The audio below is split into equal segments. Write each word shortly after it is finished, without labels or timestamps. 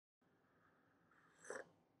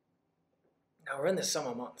Now we're in the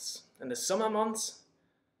summer months, and the summer months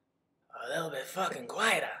are a little bit fucking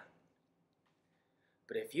quieter.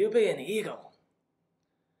 But if you be an eagle,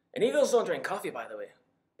 and eagles don't drink coffee, by the way,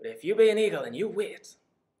 but if you be an eagle and you wait,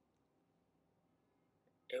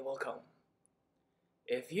 it will come.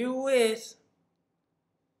 If you wait,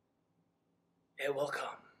 it will come.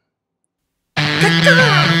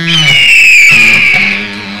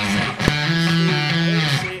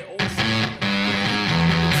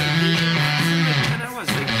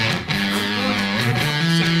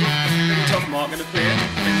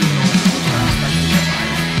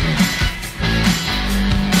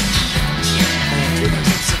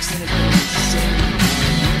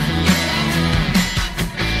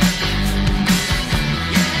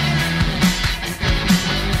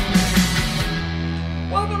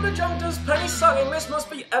 Welcome to Jonk does PennyStocking. This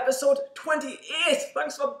must be episode 28.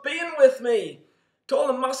 Thanks for being with me. To all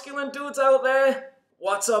the masculine dudes out there,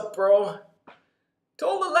 what's up, bro? To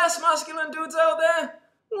all the less masculine dudes out there,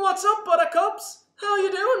 what's up, buttercups? How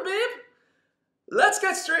you doing, babe? Let's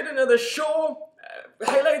get straight into the show.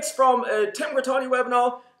 Highlights from a Tim Grattani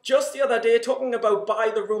webinar just the other day talking about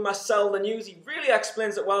buy the rumor, sell the news. He really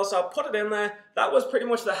explains it well, so I'll put it in there. That was pretty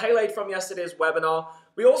much the highlight from yesterday's webinar.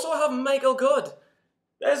 We also have Michael Good.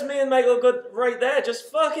 There's me and Michael Good right there,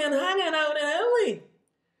 just fucking hanging out in Italy.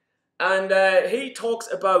 And he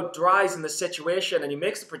talks about Dries in the situation, and he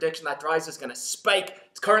makes the prediction that Dries is going to spike.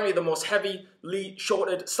 It's currently the most heavily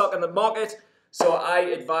shorted stock in the market, so I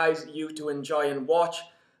advise you to enjoy and watch.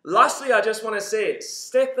 Lastly, I just want to say,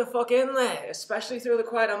 stick the fuck in there, especially through the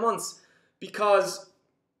quieter months, because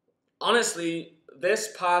honestly, this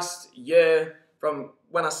past year, from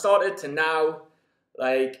when I started to now,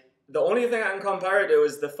 like, the only thing I can compare it to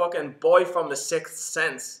is the fucking boy from The Sixth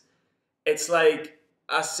Sense. It's like,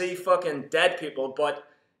 I see fucking dead people, but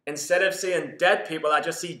instead of seeing dead people, I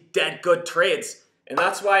just see dead good trades. And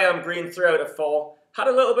that's why I'm green 3 out of 4. Had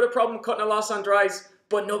a little bit of problem cutting a loss on Dries,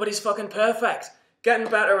 but nobody's fucking perfect. Getting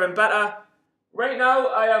better and better. Right now,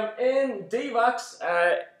 I am in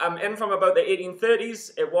dfiexV. I'm in from about the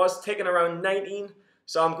 1830s. It was taking around 19.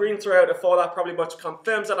 So I'm green 3 out of 4. That probably much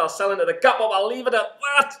confirms that I'll sell into the gap up. I'll leave it at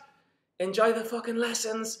that. Enjoy the fucking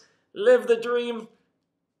lessons. Live the dream.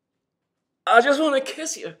 I just want to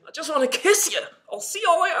kiss you. I just want to kiss you. I'll see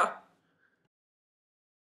you later.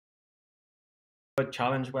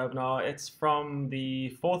 Challenge webinar. It's from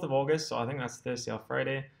the 4th of August, so I think that's Thursday or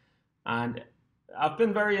Friday. And I've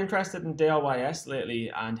been very interested in dfiexV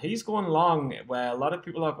lately, and he's going long where a lot of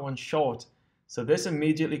people are going short. So this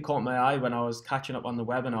immediately caught my eye when I was catching up on the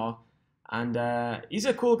webinar. And he's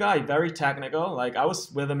a cool guy, very technical. Like, I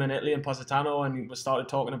was with him in Italy in Positano, and we started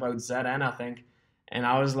talking about ZN, I think. And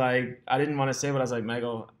I was like, I didn't want to say, but I was like,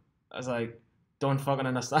 Michael, I was like, don't fucking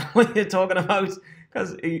understand what you're talking about,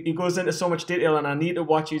 because he goes into so much detail, and I need to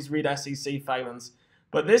watch his read SEC filings.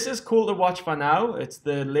 But this is cool to watch for now. It's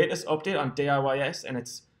the latest update on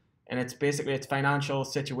dfiexV, and it's basically its financial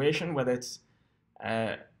situation, whether it's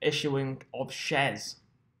issuing of shares.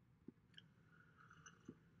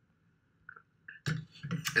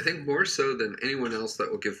 I think more so than anyone else that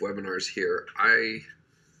will give webinars here,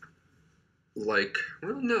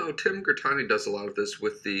 Tim Grattani does a lot of this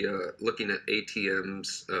with the looking at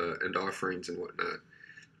ATMs and offerings and whatnot.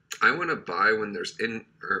 I want to buy when there's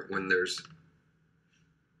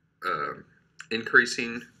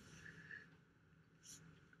increasing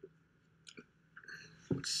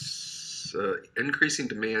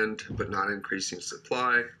demand but not increasing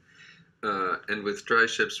supply. And with dry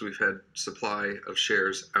ships, we've had supply of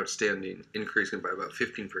shares outstanding increasing by about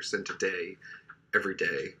 15% a day, every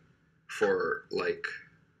day, for like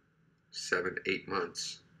 7-8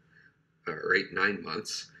 months, or 8-9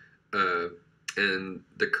 months. And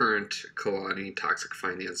the current Kalani toxic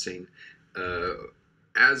financing,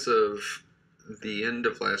 as of the end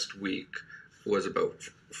of last week, was about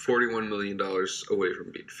 $41 million away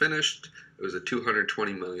from being finished. It was a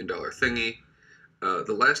 $220 million thingy.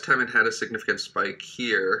 The last time it had a significant spike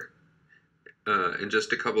here, in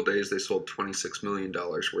just a couple days, they sold $26 million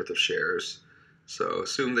worth of shares. So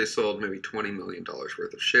assume they sold maybe $20 million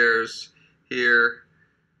worth of shares here,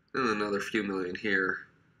 and another few million here,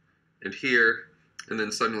 and here, and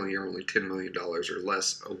then suddenly you're only $10 million or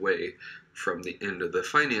less away from the end of the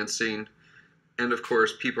financing. And of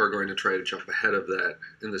course, people are going to try to jump ahead of that,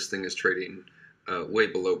 and this thing is trading way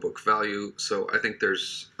below book value. So I think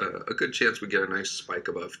there's a good chance we get a nice spike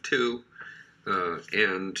above 2,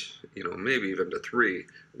 and maybe even to 3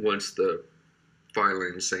 once the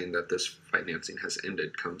filing saying that this financing has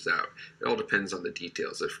ended comes out. It all depends on the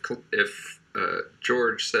details. If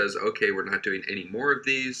George says, okay, we're not doing any more of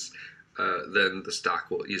these, then the stock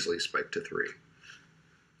will easily spike to 3,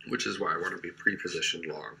 which is why I want to be pre-positioned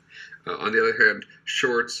long. On the other hand,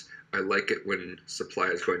 shorts, I like it when supply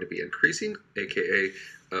is going to be increasing, aka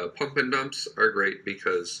pump and dumps are great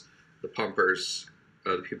because the pumpers,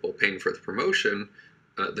 the people paying for the promotion,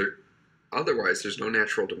 otherwise there's no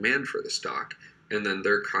natural demand for the stock, and then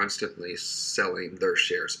they're constantly selling their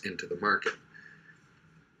shares into the market.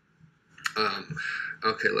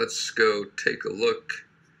 Okay, let's go take a look.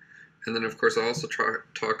 And then, of course, I'll also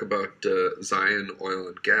talk about Zion Oil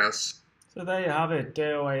and Gas. So there you have it,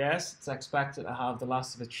 DOAS. It's expected to have the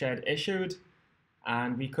last of its shed issued,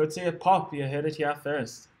 and we could see it pop. You heard it here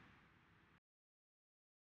first.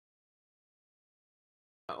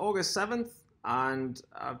 August 7th, and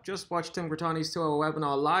I've just watched Tim Grittani's 2-hour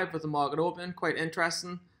webinar live with the market open. Quite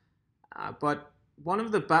interesting. But one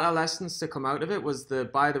of the better lessons to come out of it was the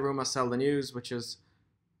buy the rumor, sell the news, which is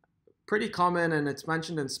pretty common, and it's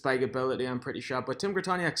mentioned in Spikeability, I'm pretty sure. But Tim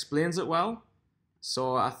Grittani explains it well,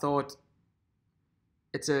 so I thought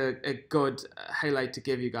it's a good highlight to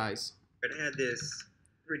give you guys. It had this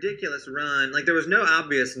ridiculous run. Like, there was no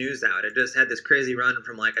obvious news out. It just had this crazy run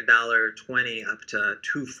from like $1.20 up to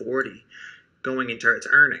 $2.40 going into its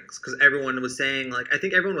earnings. Because everyone was saying, like, I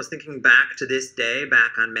think everyone was thinking back to this day,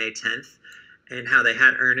 back on May 10th, and how they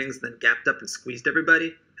had earnings, then gapped up and squeezed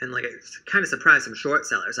everybody. And like, it kind of surprised some short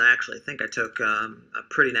sellers. I actually think I took a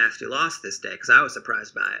pretty nasty loss this day because I was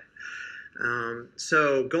surprised by it.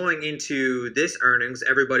 So going into this earnings,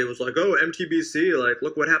 everybody was like, oh, MTBC, like,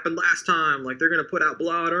 look what happened last time. Like, they're going to put out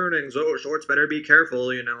blowout earnings. Oh, shorts better be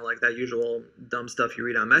careful, you know, like that usual dumb stuff you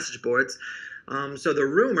read on message boards. So the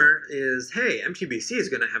rumor is, hey, MTBC is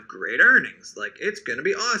going to have great earnings. Like, it's going to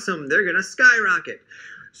be awesome. They're going to skyrocket.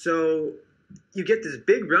 So you get this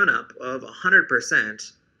big run up of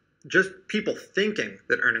 100%, just people thinking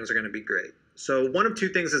that earnings are going to be great. So one of two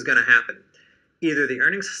things is going to happen. Either the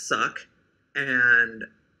earnings suck and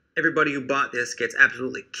everybody who bought this gets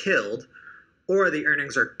absolutely killed, or the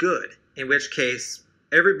earnings are good, in which case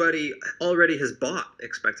everybody already has bought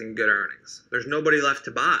expecting good earnings. There's nobody left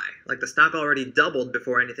to buy. Like, the stock already doubled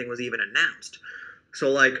before anything was even announced. So,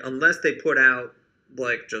 like, unless they put out,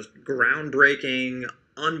 like, just groundbreaking,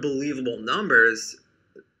 unbelievable numbers,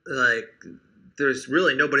 like, there's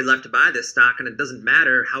really nobody left to buy this stock, and it doesn't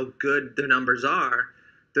matter how good the numbers are.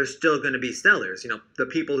 There's still going to be sellers. You know, the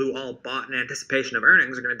people who all bought in anticipation of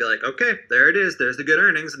earnings are going to be like, okay, there it is, there's the good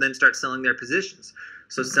earnings, and then start selling their positions.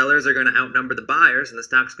 So sellers are going to outnumber the buyers, and the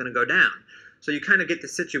stock's going to go down. So you kind of get the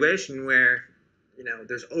situation where, you know,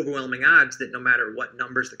 there's overwhelming odds that no matter what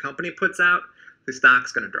numbers the company puts out, the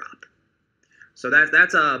stock's going to drop. So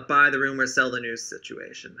that's a buy the rumor, sell the news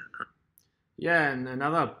situation. Yeah, and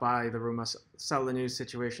another buy the rumor, sell the news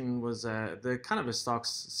situation was the cannabis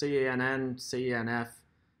stocks, CANN, CNF,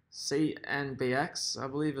 CNBX, I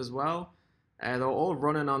believe, as well. They're all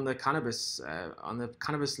running on the cannabis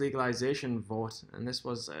legalization vote, and this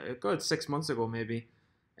was a good 6 months ago, maybe.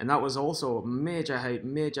 And that was also major hype,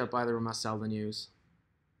 major buy the rumor, sell the news.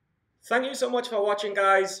 Thank you so much for watching,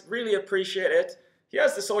 guys. Really appreciate it.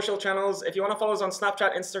 Here's the social channels. If you want to follow us on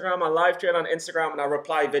Snapchat, Instagram, I live trade on Instagram, and I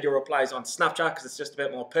reply video replies on Snapchat because it's just a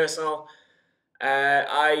bit more personal.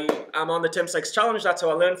 I am on the Tim Sykes Challenge. That's how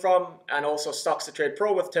I learn from, and also Stocks to Trade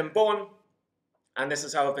Pro with Tim Bourne. And this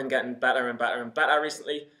is how I've been getting better and better and better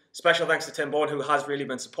recently. Special thanks to Tim Bourne, who has really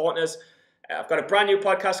been supporting us. I've got a brand new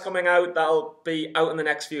podcast coming out. That'll be out in the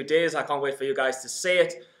next few days. I can't wait for you guys to see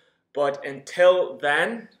it. But until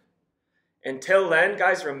then,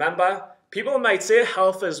 guys, remember, people might say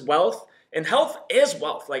health is wealth, and health is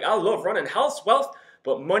wealth. Like, I love running. Health's wealth,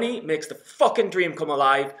 but money makes the fucking dream come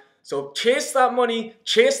alive. So chase that money,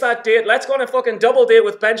 chase that date. Let's go on a fucking double date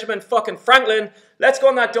with Benjamin fucking Franklin. Let's go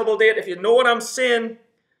on that double date. If you know what I'm saying,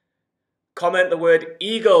 comment the word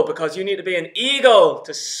eagle, because you need to be an eagle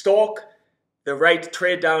to stalk the right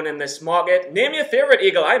trade down in this market. Name your favorite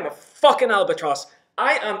eagle. I'm a fucking albatross.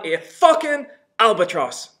 I am a fucking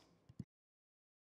albatross.